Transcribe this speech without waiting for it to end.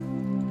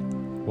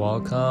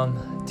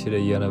Welcome to the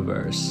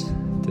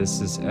Yuniverse.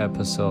 This is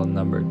episode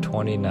number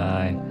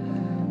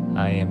 29.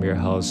 I am your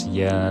host,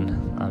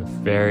 Yan. I'm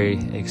very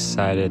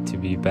excited to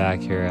be back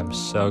here. I'm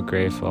so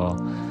grateful.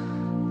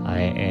 I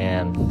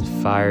am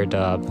fired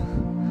up.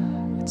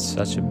 It's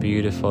such a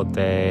beautiful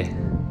day,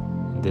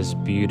 this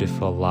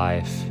beautiful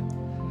life.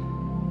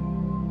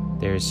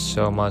 There's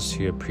so much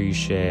to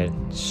appreciate,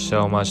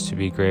 so much to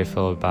be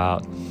grateful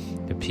about.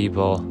 The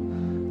people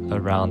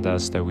around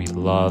us that we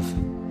love,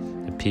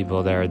 the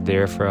people that are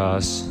there for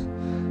us,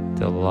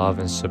 the love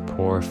and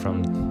support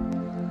from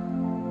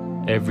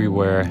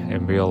everywhere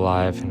in real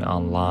life and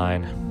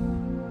online,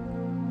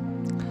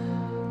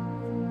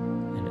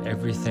 and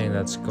everything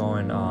that's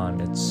going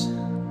on. It's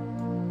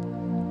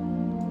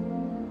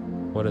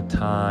what a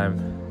time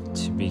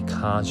to be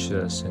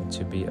conscious and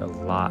to be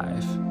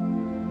alive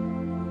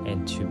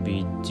and to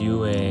be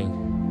doing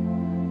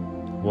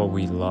what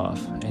we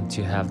love and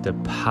to have the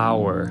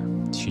power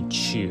to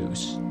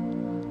choose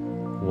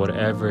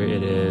whatever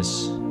it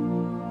is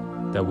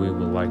that we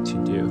would like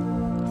to do,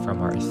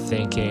 from our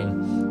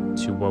thinking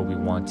to what we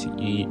want to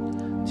eat,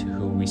 to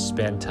who we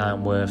spend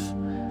time with,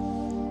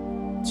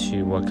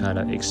 to what kind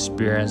of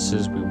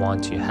experiences we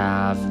want to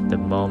have, the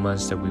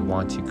moments that we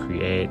want to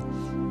create,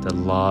 the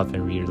love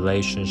and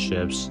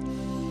relationships,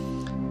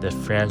 the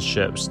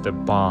friendships, the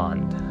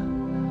bond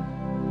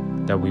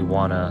that we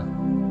want to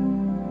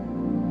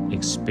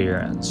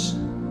experience.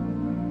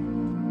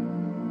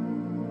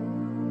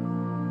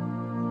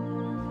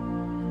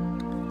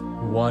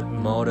 What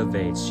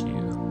motivates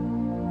you,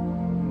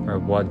 or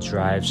what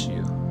drives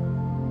you?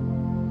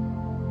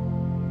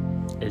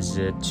 Is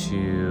it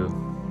to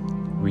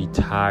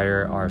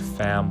retire our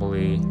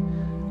family,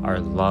 our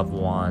loved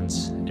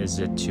ones? Is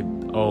it to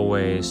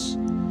always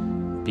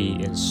be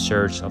in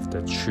search of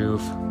the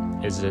truth?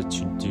 Is it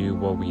to do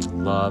what we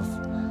love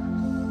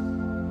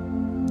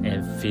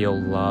and feel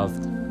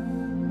loved?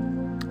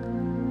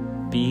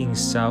 Being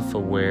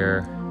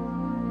self-aware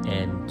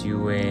and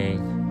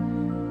doing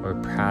or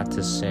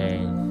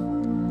practicing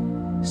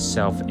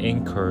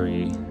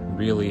self-inquiry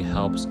really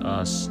helps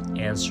us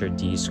answer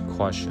these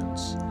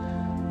questions.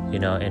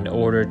 In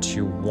order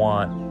to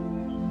want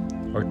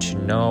or to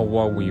know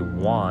what we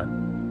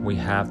want, we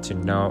have to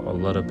know a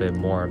little bit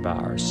more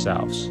about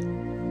ourselves.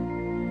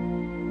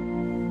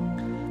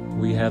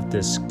 We have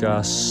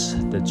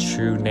discussed the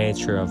true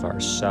nature of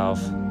ourself,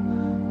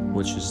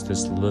 which is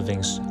this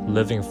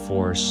living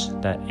force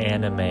that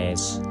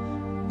animates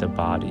the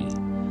body.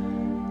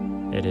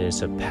 It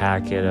is a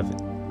packet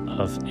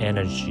of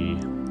energy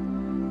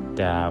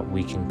that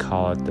we can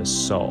call it the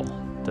soul,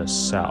 the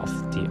self,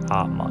 the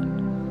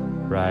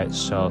Atman, right?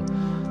 So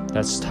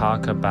let's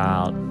talk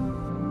about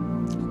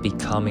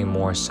becoming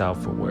more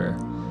self-aware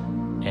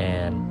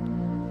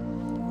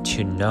and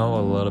to know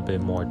a little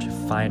bit more, to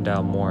find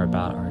out more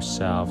about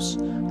ourselves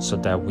so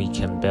that we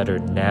can better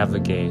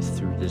navigate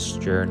through this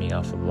journey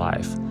of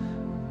life,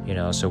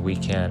 so we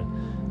can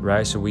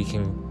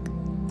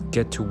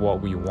get to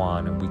what we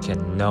want, and we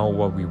can know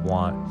what we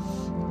want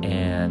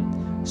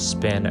and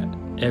spend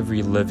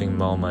every living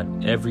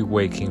moment, every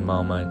waking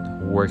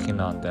moment working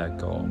on that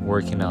goal,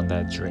 working on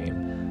that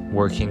dream,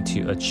 working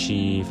to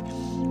achieve,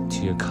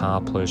 to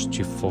accomplish,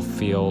 to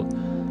fulfill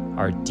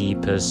our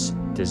deepest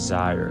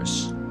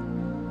desires.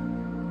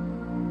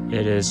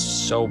 It is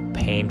so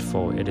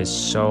painful, it is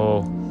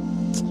so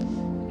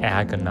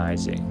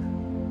agonizing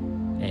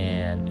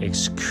and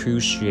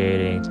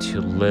excruciating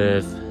to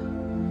live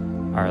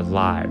our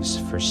lives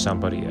for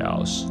somebody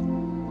else,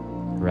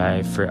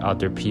 right? For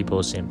other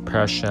people's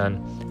impression,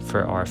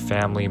 for our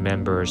family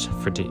members,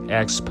 for the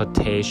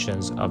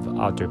expectations of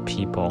other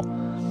people.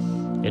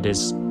 It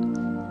is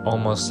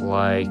almost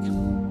like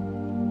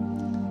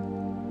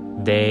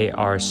they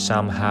are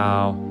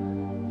somehow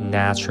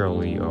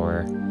naturally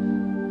or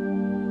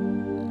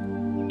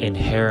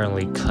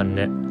inherently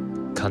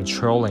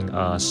controlling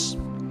us,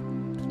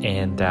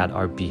 and that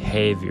our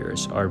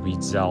behaviors, our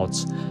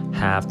results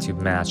have to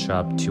match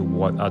up to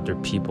what other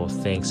people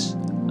thinks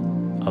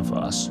of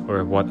us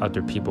or what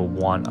other people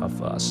want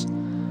of us.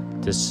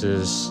 This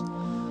is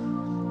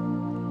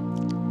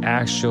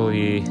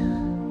actually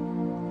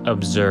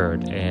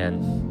absurd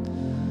and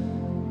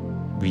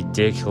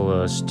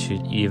ridiculous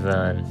to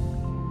even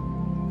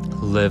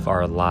live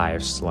our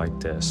lives like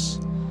this.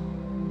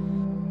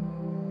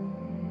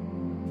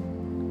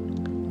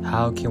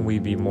 How can we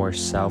be more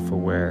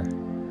self-aware?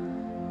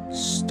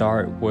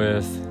 Start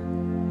with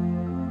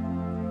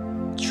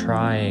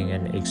trying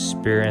and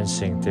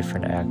experiencing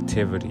different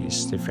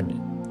activities, different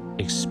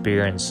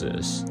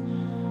experiences,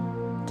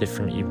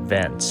 different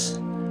events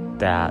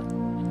that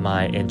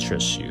might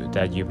interest you,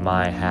 that you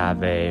might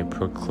have a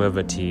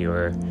proclivity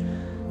or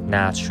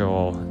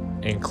natural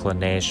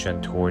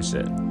inclination towards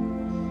it,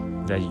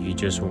 that you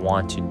just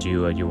want to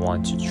do it, you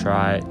want to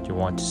try it, you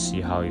want to see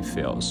how it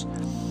feels.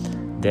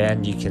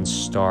 Then you can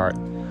start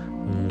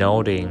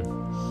noting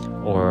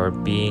or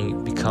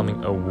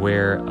becoming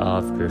aware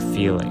of your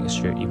feelings,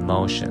 your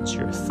emotions,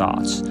 your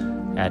thoughts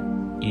at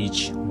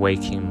each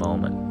waking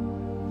moment.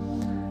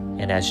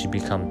 And as you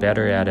become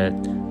better at it,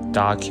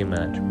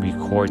 document,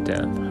 record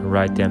them,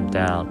 write them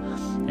down,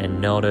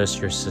 and notice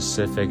your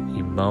specific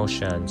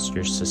emotions,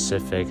 your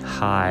specific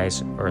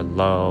highs or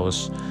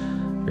lows,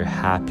 your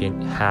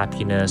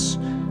happiness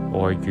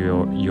or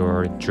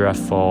your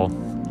dreadful,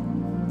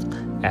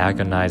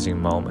 agonizing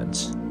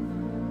moments.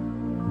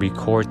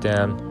 Record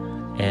them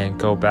and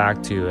go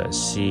back to it.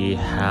 See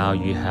how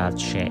you have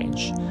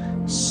changed.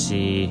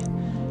 See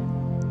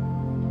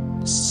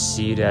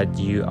that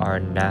you are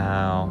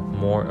now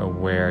more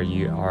aware.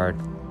 You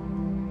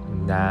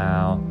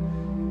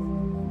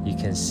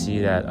can see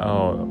that,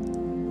 oh,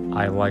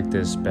 I like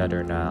this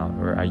better now,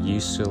 or I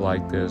used to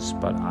like this,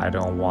 but I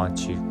don't want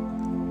to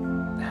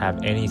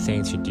have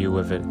anything to do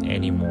with it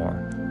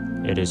anymore.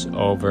 It is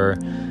over.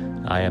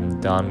 I am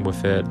done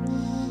with it.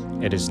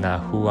 It is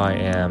not who I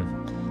am.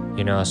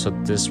 So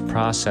this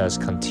process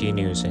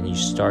continues, and you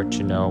start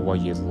to know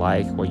what you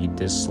like, what you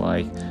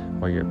dislike,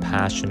 what you're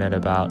passionate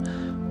about,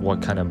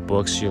 what kind of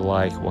books you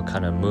like, what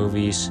kind of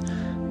movies,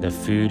 the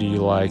food you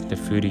like, the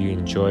food you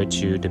enjoy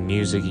to, the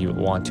music you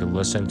want to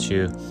listen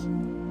to.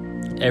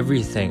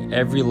 Everything,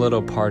 every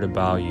little part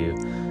about you,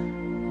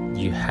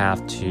 you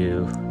have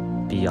to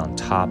be on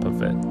top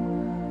of it.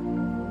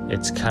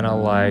 It's kind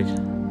of like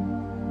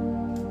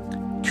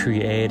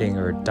creating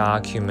or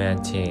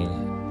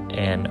documenting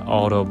an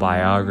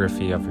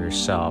autobiography of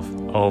yourself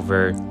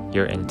over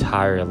your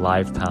entire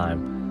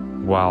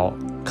lifetime, while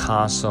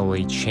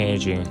constantly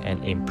changing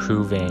and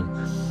improving,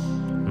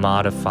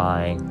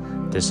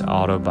 modifying this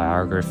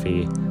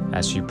autobiography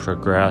as you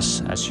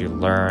progress, as you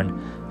learn,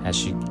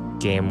 as you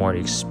gain more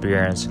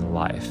experience in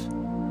life.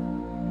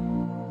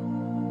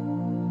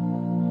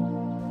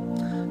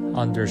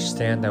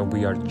 Understand that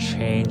we are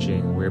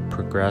changing, we're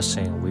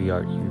progressing, we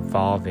are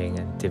evolving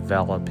and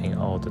developing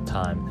all the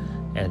time,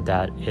 and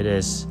that it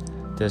is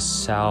this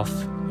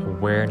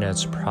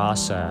self-awareness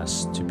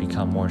process to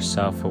become more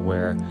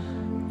self-aware.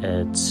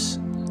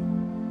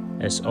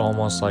 It's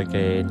almost like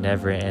a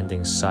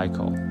never-ending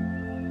cycle.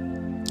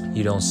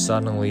 You don't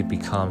suddenly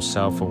become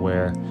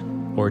self-aware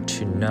or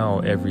to know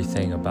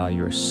everything about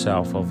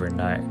yourself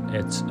overnight.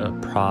 It's a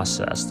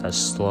process that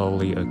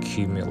slowly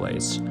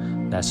accumulates,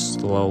 that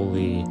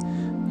slowly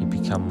you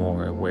become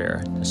more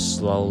aware, that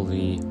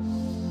slowly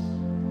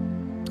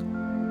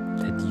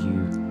that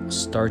you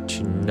start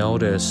to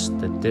notice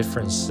the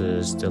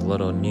differences, the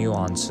little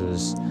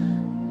nuances,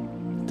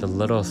 the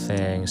little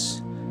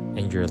things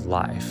in your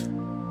life,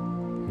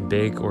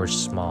 big or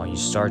small. You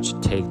start to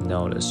take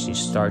notice. You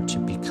start to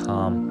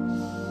become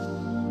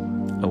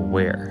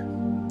aware.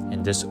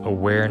 And this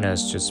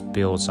awareness just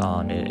builds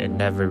on. It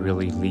never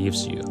really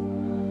leaves you.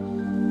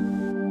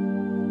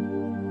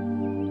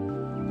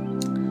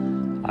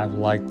 I'd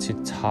like to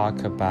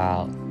talk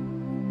about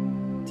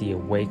the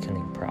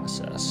awakening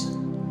process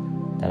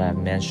that I've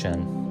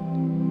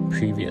mentioned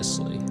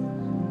previously.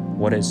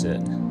 What is it?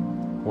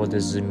 What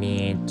does it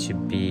mean to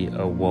be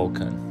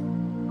awoken?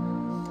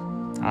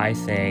 I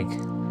think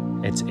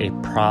it's a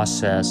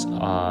process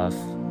of,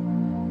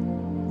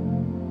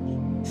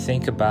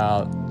 think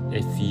about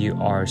if you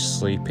are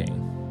sleeping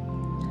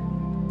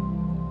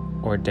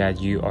or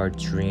that you are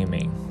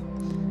dreaming.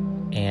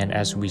 And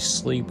as we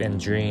sleep and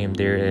dream,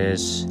 there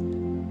is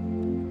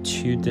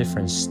two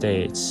different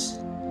stages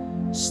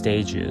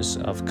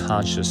of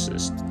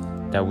consciousness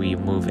that we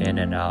move in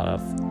and out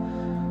of.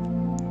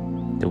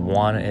 The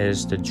one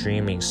is the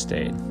dreaming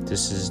state.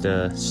 This is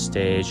the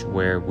stage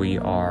where we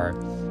are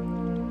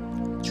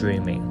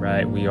dreaming,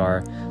 right? We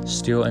are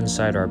still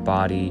inside our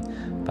body,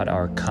 but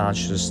our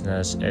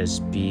consciousness is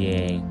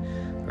being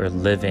or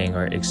living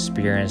or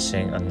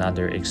experiencing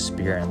another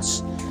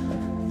experience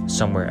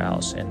somewhere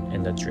else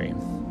in the dream.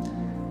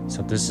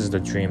 So this is the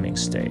dreaming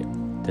state.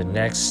 The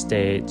next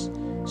state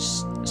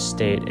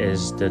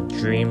is the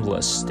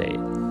dreamless state,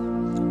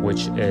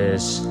 which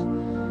is,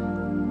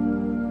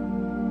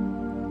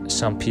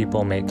 some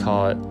people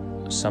call it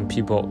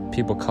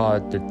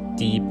the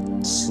deep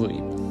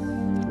sleep,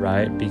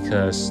 right?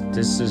 Because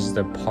this is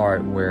the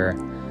part where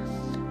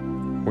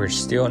we're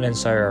still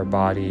inside our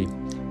body,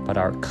 but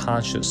our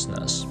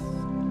consciousness,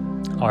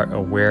 our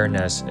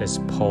awareness is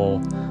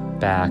pulled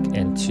back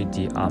into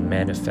the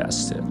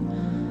unmanifested,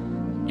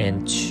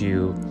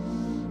 into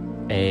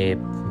a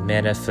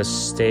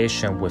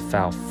manifestation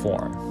without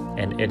form,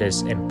 and it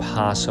is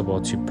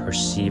impossible to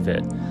perceive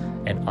it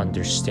and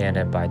understand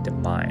it by the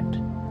mind,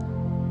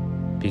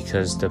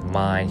 because the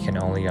mind can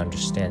only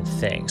understand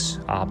things,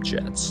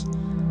 objects,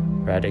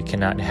 right? It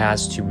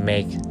has to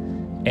make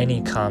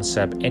any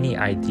concept, any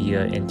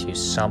idea into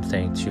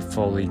something to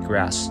fully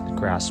grasp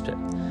it.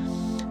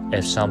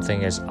 If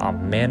something is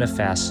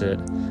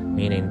unmanifested,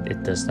 meaning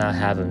it does not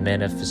have a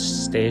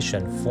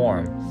manifestation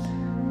form,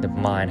 the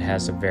mind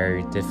has a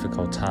very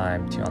difficult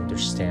time to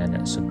understand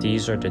it. So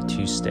these are the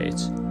two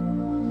states: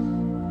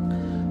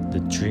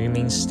 the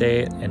dreaming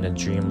state and the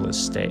dreamless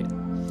state.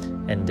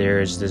 And there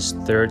is this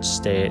third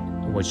state,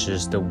 which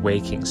is the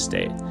waking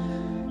state.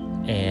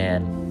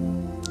 And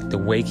the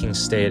waking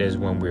state is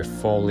when we're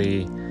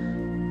fully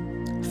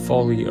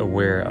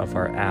aware of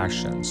our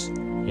actions.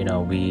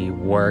 We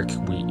work,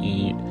 we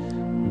eat,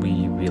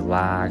 we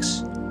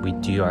relax, we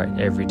do our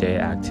everyday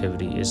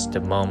activity, is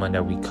the moment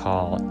that we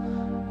call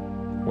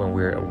when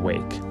we're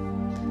awake.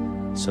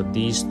 So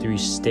these three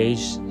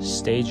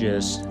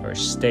stages or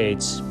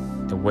states,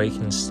 the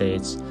waking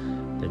states,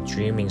 the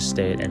dreaming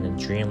state, and the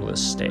dreamless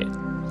state,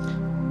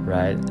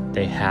 right?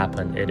 They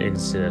happen, it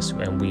exists,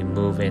 when we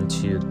move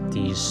into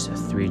these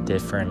three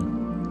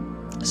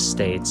different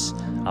states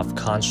of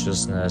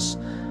consciousness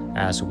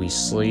as we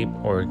sleep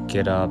or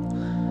get up,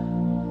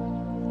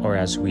 or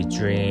as we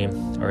dream,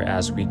 or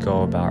as we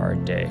go about our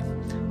day.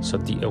 So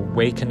the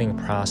awakening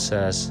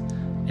process,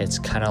 it's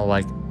kind of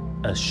like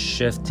a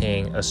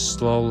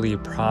slowly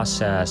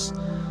process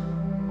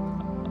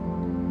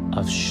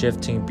of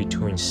shifting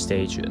between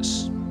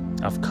stages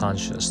of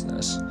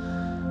consciousness.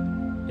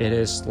 It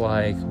is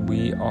like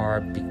we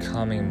are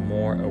becoming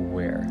more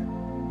aware,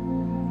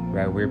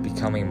 right? We're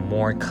becoming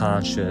more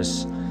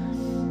conscious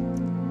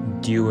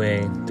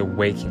during the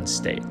waking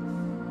state,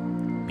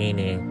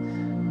 meaning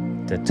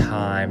the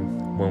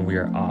time when we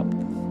are up,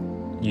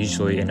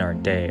 usually in our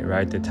day,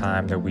 right? The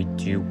time that we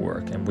do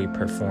work and we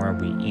perform,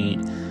 we eat,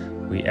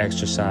 we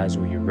exercise,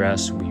 we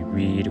rest, we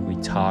read, we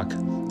talk,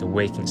 the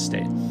waking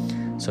state.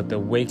 So the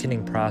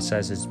awakening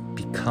process is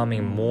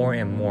becoming more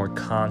and more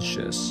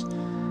conscious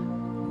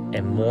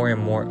and more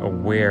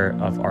aware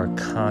of our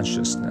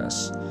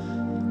consciousness,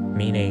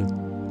 meaning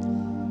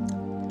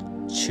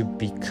to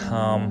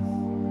become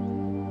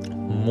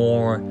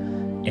more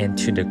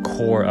into the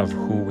core of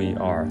who we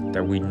are,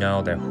 that we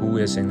know that who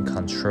is in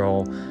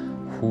control,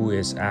 who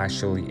is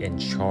actually in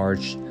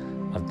charge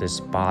of this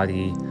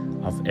body,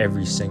 of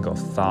every single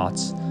thought,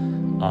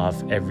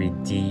 of every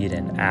deed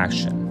and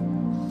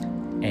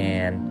action,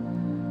 and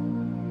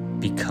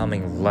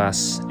becoming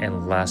less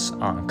and less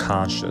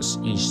unconscious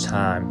each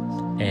time.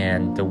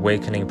 And the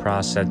awakening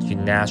process, you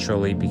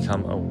naturally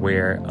become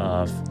aware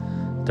of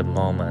the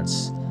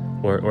moments,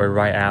 or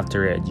right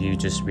after it, you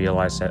just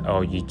realize that,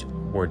 oh, you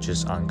were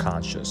just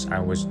unconscious. I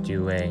was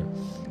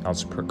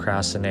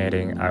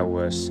procrastinating, I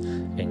was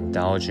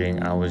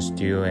indulging, I was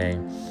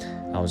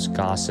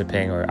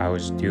gossiping, or I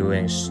was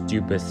doing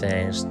stupid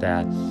things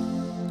that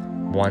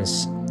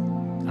once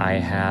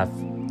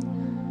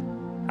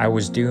I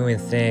was doing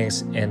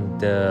things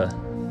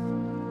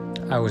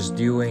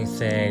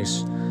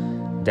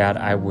that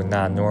I would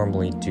not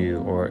normally do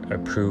or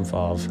approve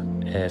of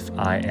if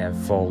I am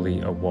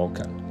fully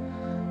awoken.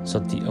 So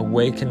the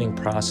awakening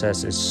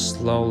process is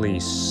slowly,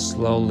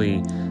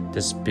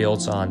 this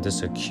builds on,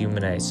 this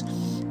accumulates.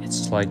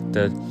 It's like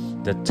the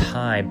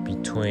time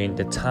between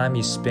the time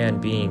you spend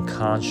being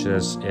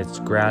conscious, it's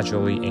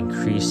gradually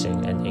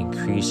increasing and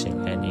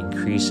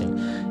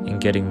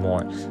getting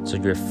more. So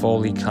you're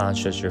fully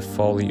conscious, you're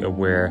fully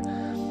aware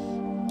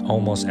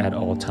almost at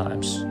all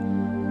times.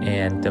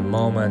 And the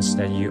moments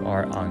that you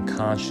are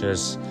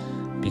unconscious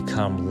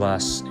become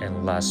less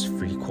and less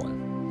frequent.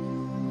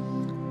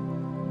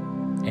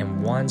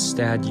 And once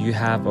that you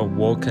have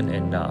awoken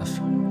enough,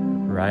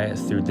 right,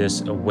 through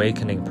this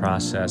awakening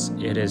process,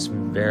 it is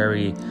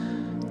very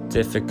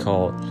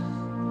difficult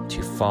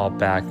to fall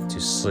back to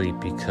sleep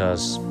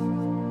because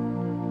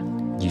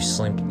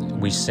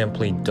we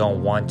simply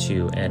don't want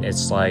to. And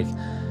it's like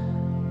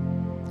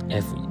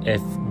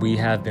if we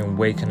have been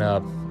waken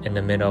up in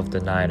the middle of the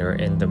night or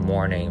in the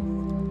morning,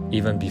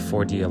 even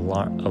before the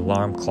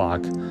alarm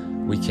clock,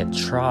 we can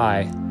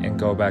try and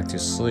go back to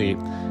sleep,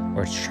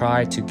 or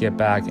try to get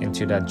back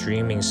into that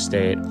dreaming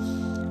state,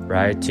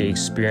 right, to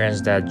experience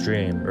that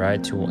dream,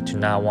 right, to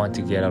not want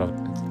to get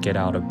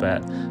out of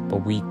bed.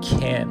 But we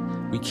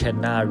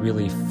cannot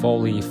really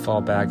fully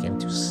fall back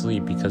into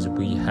sleep because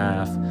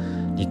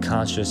the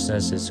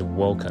consciousness is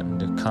awoken,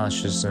 the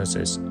consciousness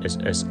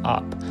is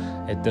up.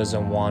 It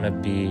doesn't want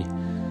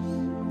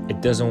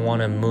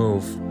to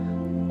move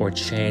or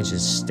change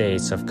its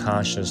states of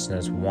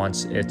consciousness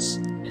once it's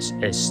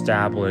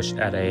established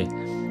at a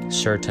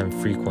certain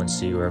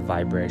frequency or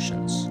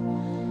vibrations.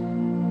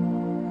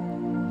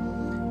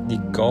 The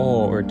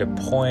goal or the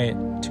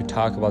point to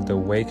talk about the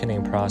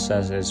awakening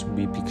process is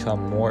we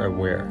become more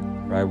aware,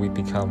 right? We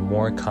become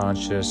more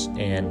conscious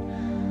in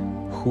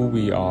who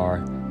we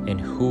are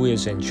and who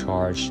is in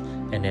charge,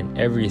 and in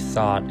every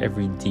thought,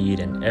 every deed,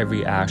 and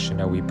every action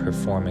that we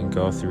perform and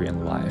go through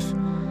in life,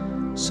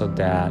 so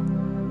that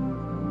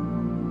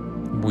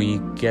we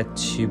get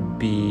to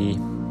be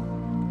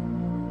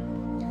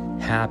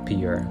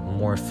happier,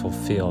 more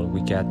fulfilled.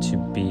 We get to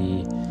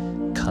be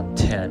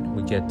content.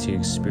 We get to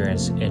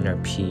experience inner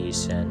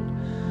peace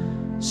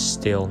and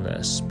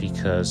stillness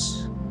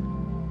because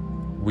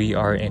we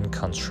are in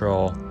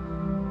control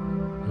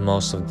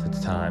most of the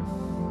time.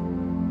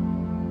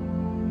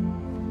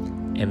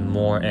 And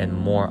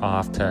more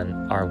often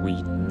are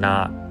we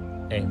not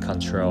in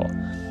control.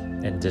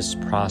 And this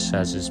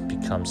process has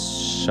become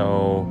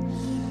so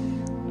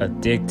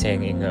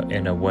addicting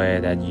in a way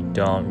that you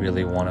don't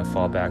really want to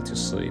fall back to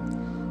sleep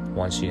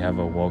once you have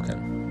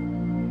awoken.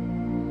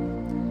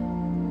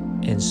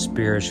 In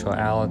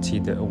spirituality,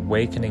 the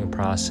awakening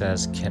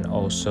process can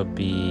also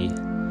be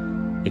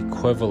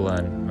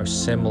equivalent or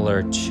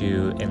similar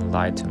to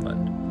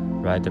enlightenment,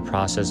 right? The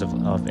process of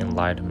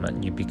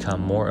enlightenment. You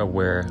become more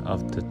aware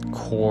of the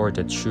core,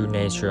 the true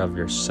nature of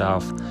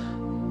yourself.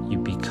 You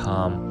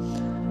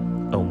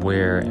become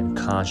aware and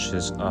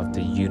conscious of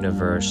the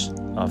universe,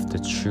 of the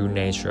true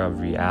nature of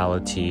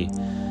reality,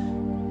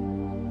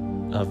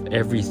 of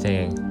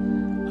everything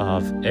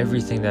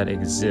that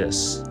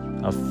exists,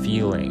 of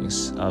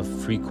feelings, of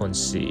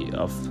frequency,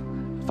 of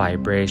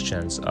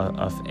vibrations,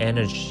 of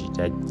energy,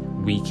 that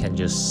we can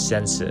just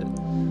sense it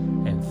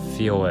and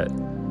feel it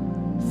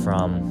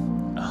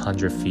from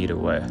 100 feet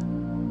away.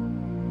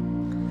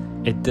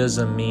 It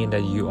doesn't mean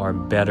that you are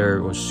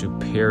better or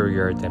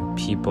superior than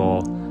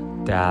people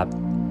that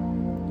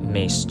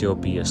may still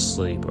be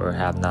asleep or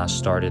have not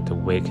started the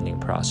awakening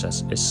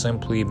process. It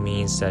simply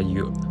means that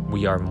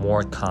we are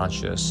more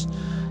conscious,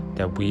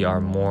 that we are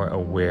more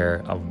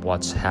aware of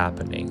what's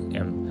happening,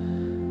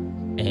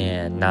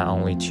 and not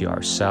only to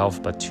ourselves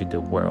but to the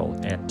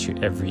world and to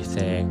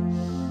everything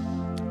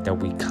that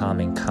we come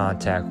in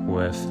contact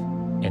with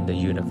in the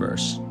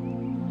universe.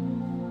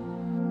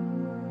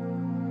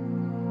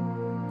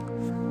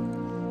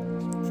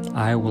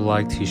 I would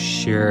like to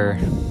share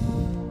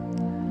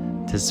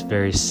this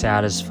very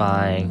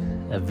satisfying,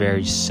 a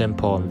very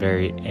simple and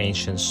very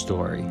ancient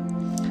story.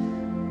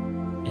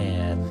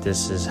 And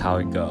this is how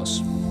it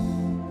goes.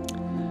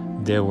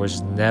 There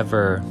was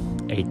never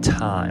a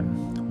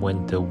time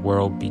when the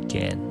world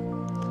began,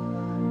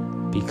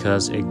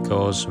 because it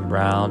goes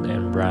round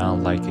and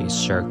round like a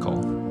circle,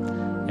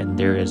 and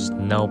there is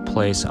no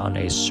place on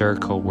a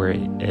circle where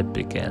it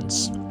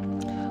begins.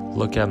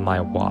 Look at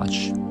my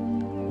watch,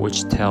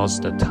 which tells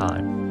the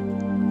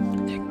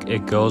time.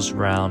 It goes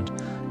round,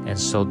 and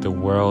so the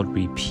world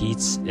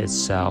repeats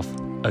itself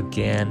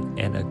again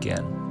and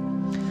again.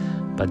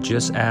 But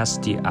just as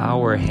the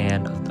hour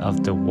hand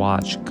of the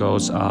watch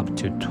goes up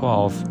to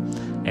 12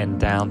 and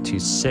down to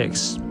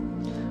 6,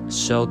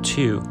 so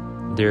too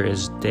there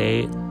is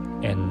day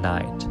and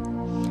night,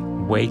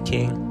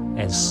 waking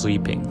and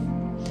sleeping,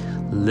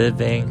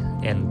 living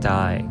and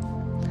dying,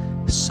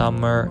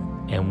 summer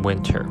and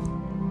winter.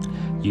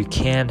 You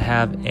can't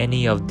have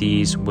any of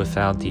these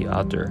without the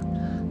other,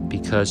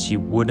 because you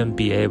wouldn't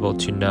be able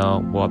to know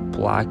what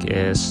black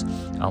is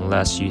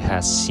unless you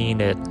had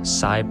seen it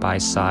side by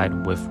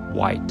side with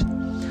white,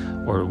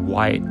 or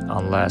white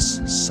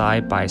unless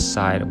side by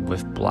side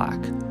with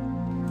black.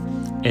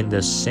 In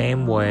the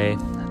same way,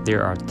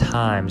 there are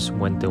times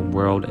when the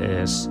world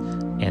is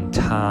and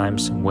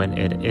times when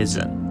it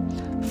isn't.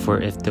 For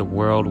if the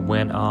world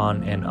went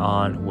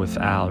on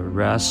without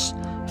rest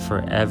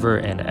forever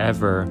and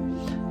ever,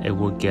 it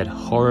would get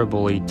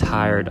horribly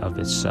tired of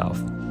itself.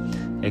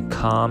 It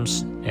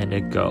comes and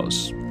it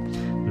goes.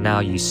 Now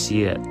you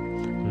see it,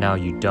 now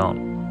you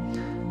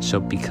don't. So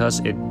because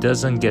it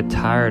doesn't get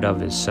tired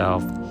of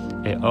itself,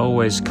 it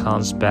always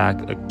comes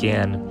back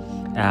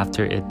again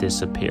after it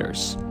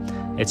disappears.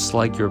 It's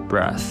like your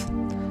breath.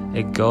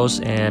 It goes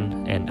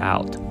in and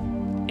out,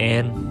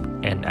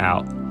 in and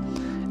out.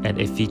 And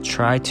if you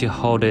try to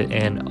hold it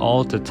in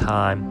all the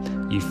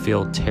time, you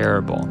feel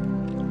terrible.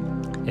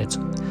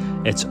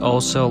 It's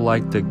also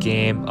like the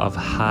game of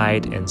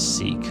hide and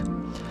seek,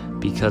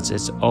 because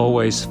it's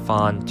always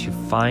fun to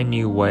find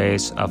new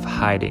ways of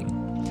hiding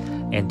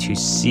and to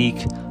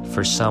seek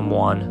for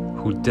someone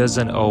who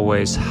doesn't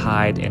always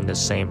hide in the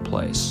same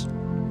place.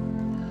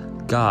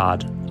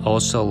 God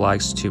also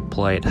likes to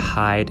play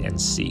hide and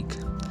seek,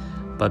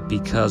 but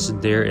because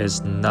there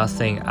is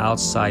nothing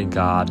outside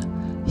God,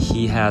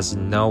 he has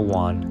no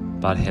one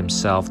but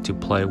himself to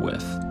play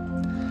with.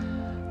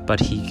 But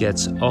he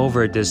gets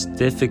over this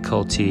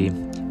difficulty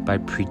by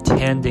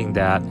pretending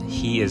that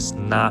he is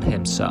not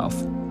himself.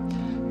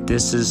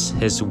 This is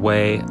his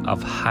way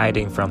of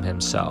hiding from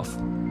himself.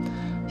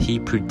 He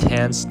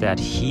pretends that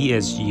he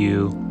is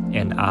you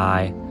and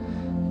I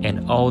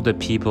and all the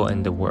people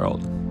in the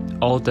world,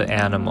 all the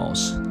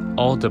animals,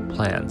 all the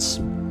plants,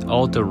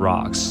 all the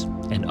rocks,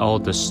 and all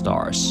the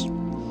stars.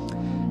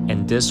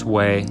 In this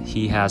way,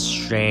 he has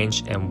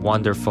strange and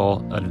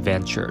wonderful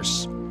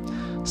adventures,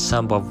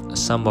 some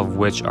of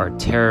which are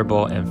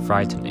terrible and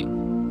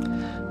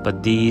frightening.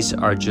 But these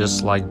are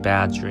just like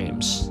bad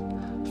dreams,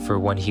 for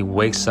when he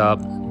wakes up,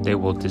 they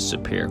will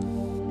disappear.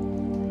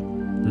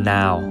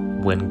 Now,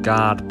 when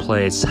God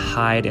plays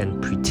hide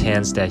and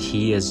pretends that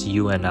he is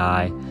you and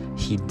I,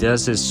 he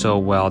does it so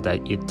well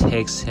that it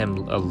takes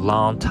him a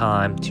long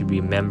time to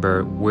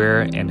remember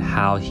where and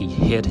how he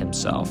hid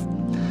himself.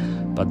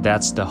 But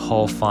that's the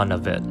whole fun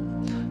of it,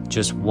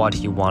 just what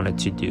he wanted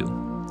to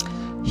do.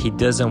 He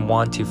doesn't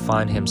want to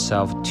find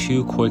himself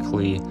too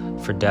quickly,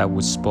 for that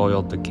would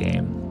spoil the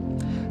game.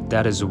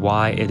 That is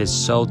why it is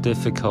so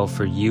difficult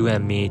for you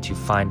and me to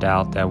find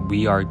out that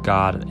we are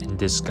God in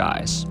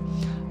disguise,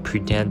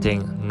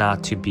 pretending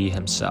not to be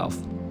himself.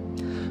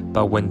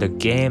 But when the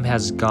game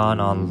has gone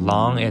on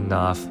long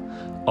enough,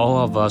 all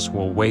of us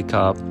will wake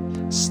up,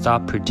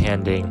 stop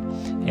pretending,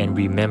 and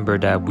remember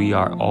that we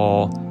are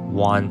all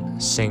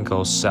one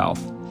single self,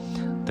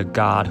 the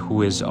God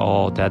who is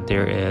all that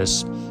there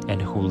is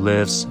and who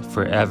lives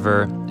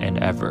forever and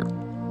ever.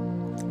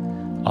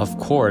 Of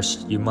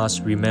course, you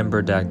must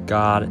remember that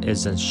God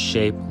isn't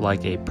shaped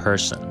like a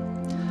person.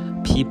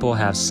 People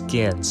have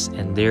skins,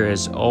 and there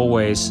is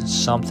always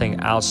something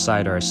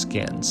outside our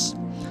skins.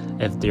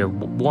 If there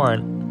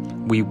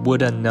weren't, we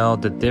wouldn't know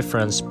the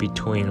difference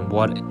between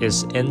what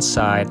is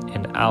inside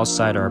and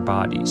outside our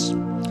bodies.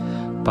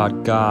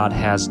 But God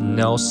has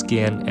no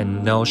skin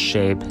and no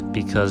shape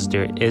because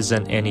there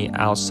isn't any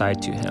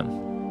outside to him.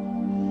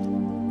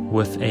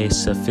 With a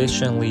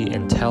sufficiently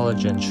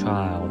intelligent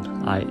child,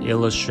 I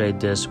illustrate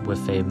this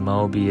with a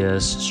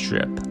Mobius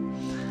strip,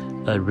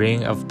 a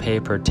ring of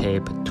paper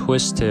tape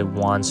twisted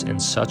once in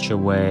such a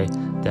way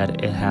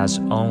that it has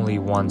only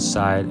one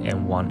side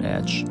and one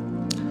edge.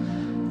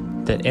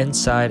 The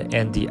inside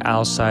and the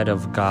outside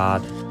of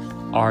God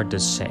are the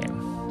same.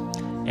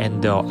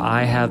 And though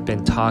I have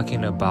been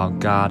talking about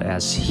God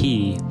as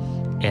he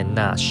and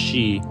not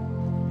she,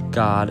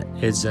 God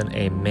isn't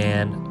a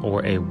man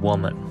or a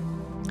woman.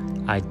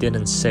 I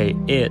didn't say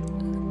it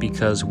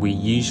because we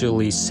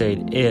usually say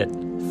it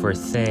for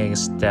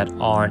things that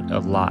aren't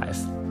alive.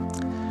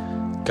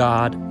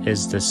 God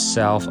is the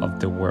self of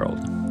the world,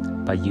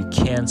 but you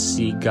can't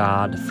see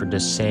God for the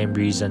same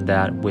reason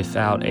that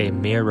without a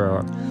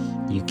mirror,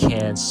 you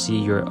can't see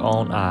your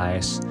own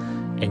eyes,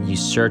 and you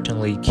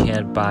certainly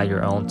can't buy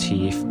your own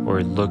teeth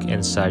or look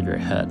inside your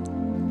head.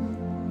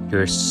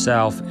 Your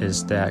self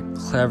is that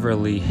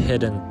cleverly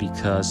hidden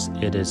because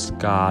it is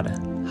God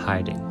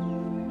hiding.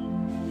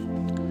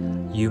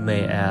 You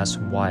may ask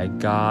why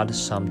God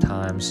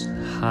sometimes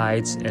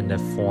hides in the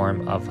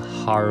form of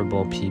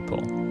horrible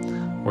people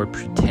or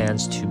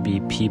pretends to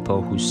be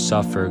people who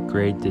suffer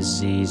great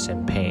disease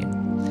and pain.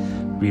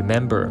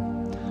 Remember,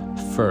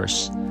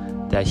 first,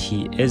 that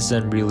he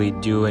isn't really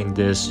doing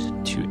this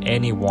to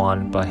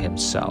anyone but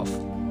himself.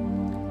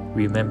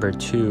 Remember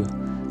too,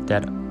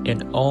 that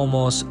in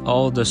almost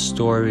all the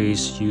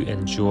stories you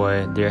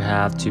enjoy, there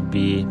have to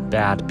be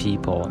bad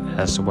people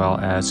as well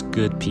as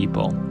good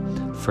people.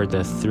 For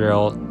the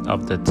thrill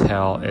of the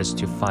tale is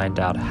to find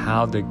out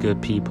how the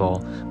good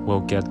people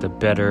will get the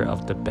better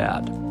of the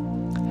bad.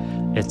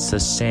 It's the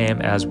same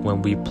as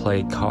when we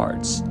play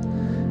cards.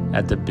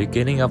 At the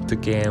beginning of the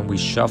game, we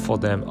shuffle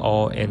them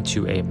all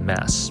into a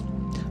mess,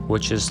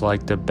 which is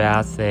like the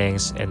bad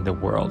things in the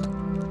world.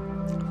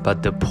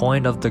 But the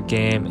point of the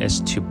game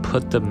is to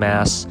put the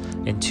mess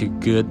into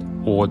good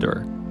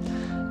order,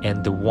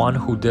 and the one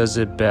who does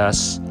it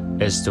best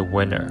is the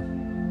winner.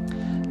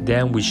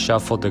 Then we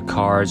shuffle the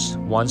cards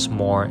once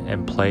more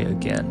and play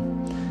again,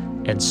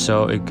 and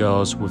so it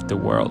goes with the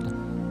world.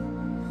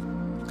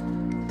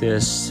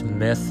 This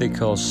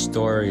mythical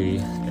story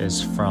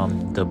is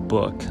from the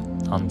book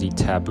on the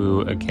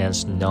taboo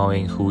against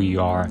knowing who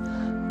you are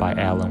by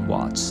Alan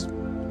Watts.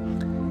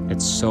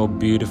 It's so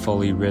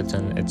beautifully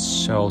written, it's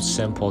so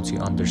simple to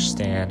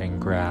understand and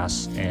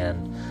grasp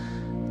and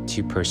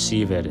to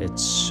perceive it.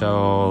 It's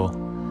so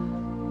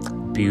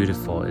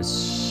beautiful, it's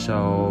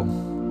so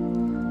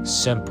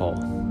simple.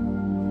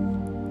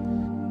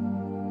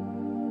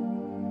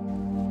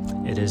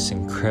 It is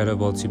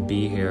incredible to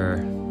be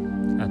here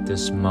at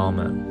this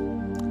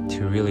moment,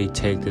 to really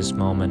take this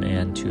moment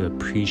and to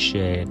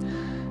appreciate,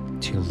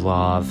 to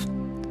love,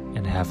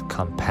 and have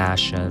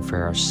compassion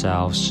for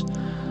ourselves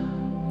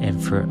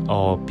and for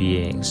all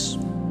beings.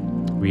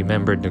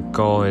 Remember, the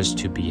goal is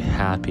to be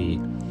happy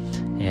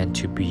and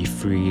to be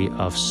free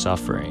of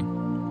suffering.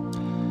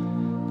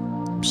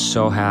 I'm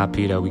so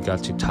happy that we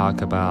got to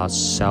talk about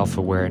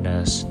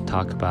self-awareness,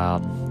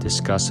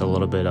 discuss a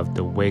little bit of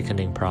the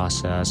awakening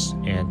process,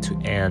 and to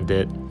end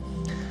it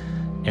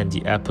in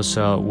the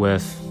episode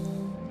with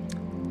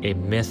a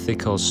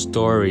mythical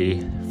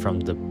story from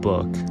the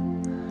book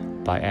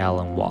by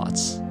Alan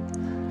Watts.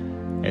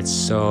 It's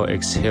so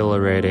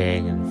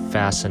exhilarating and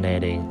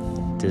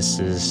fascinating. This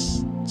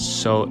is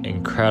so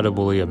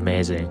incredibly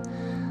amazing.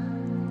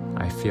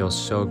 I feel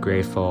so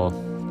grateful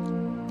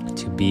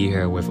to be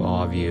here with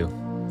all of you.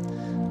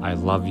 I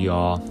love you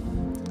all.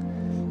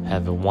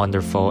 Have a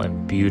wonderful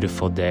and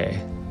beautiful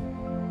day.